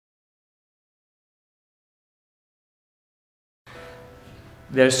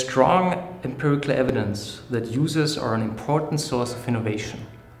There's strong empirical evidence that users are an important source of innovation.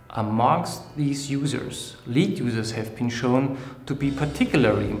 Amongst these users, lead users have been shown to be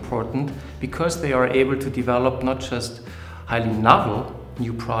particularly important because they are able to develop not just highly novel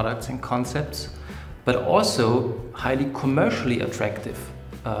new products and concepts, but also highly commercially attractive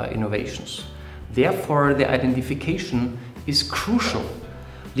innovations. Therefore, their identification is crucial.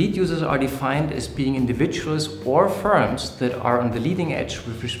 Lead users are defined as being individuals or firms that are on the leading edge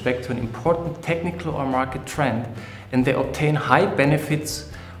with respect to an important technical or market trend, and they obtain high benefits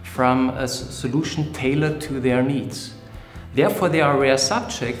from a solution tailored to their needs. Therefore, they are rare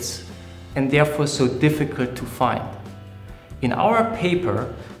subjects and therefore so difficult to find. In our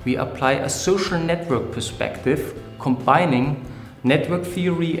paper, we apply a social network perspective combining network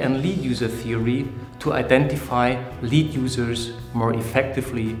theory and lead user theory to identify lead users more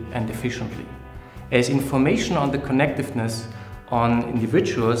effectively and efficiently. As information on the connectiveness on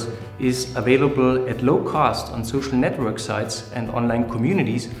individuals is available at low cost on social network sites and online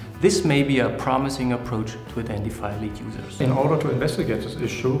communities, this may be a promising approach to identify lead users. In order to investigate this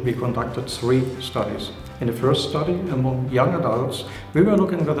issue, we conducted 3 studies. In the first study, among young adults, we were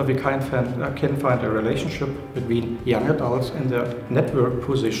looking whether we can find a relationship between young adults and their network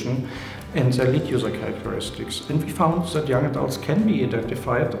position and their lead user characteristics. And we found that young adults can be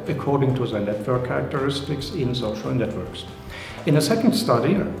identified according to their network characteristics in social networks. In a second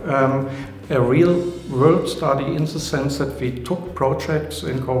study, a real-world study in the sense that we took projects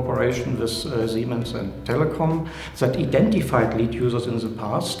in cooperation with Siemens and Telecom that identified lead users in the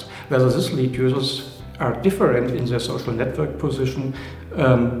past, whether these lead users are different in their social network position,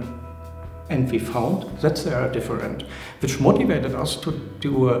 and we found that they are different, which motivated us to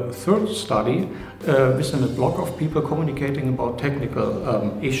do a third study within a block of people communicating about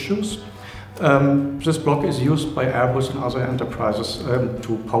technical issues. This block is used by Airbus and other enterprises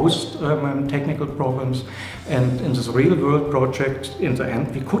to post technical problems, and in this real-world project, in the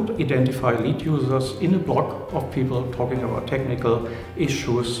end, we could identify lead users in a block of people talking about technical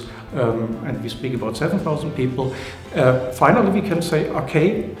issues, and we speak about 7,000 people. Finally, we can say,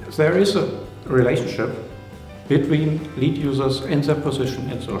 okay, there is a relationship between lead users and their position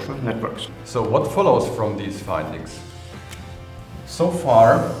in social networks. So what follows from these findings? So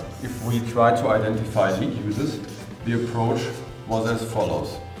far, if we try to identify lead users, the approach was as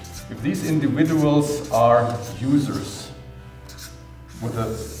follows. If these individuals are users with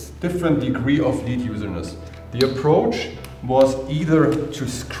a different degree of lead userness, the approach was either to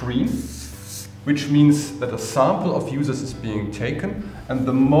screen, which means that a sample of users is being taken and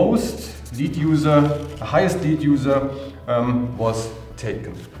the highest lead user was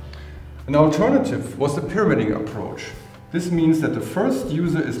taken. An alternative was the pyramiding approach. This means that the first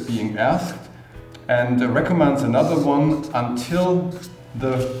user is being asked and recommends another one until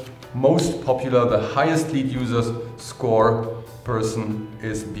the most popular, the highest lead users score person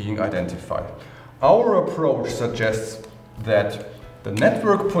is being identified. Our approach suggests that the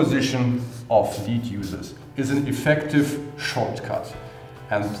network position of lead users is an effective shortcut,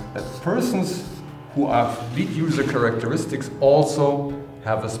 and that persons who have lead user characteristics also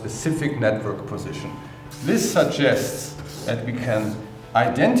have a specific network position. This suggests that we can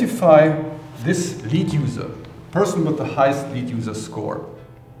identify this lead user, person with the highest lead user score,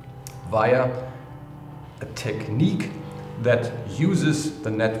 via a technique that uses the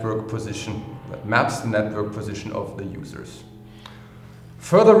network position, that maps the network position of the users.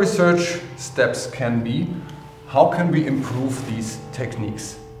 Further research steps can be, how can we improve these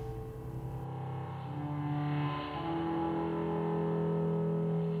techniques?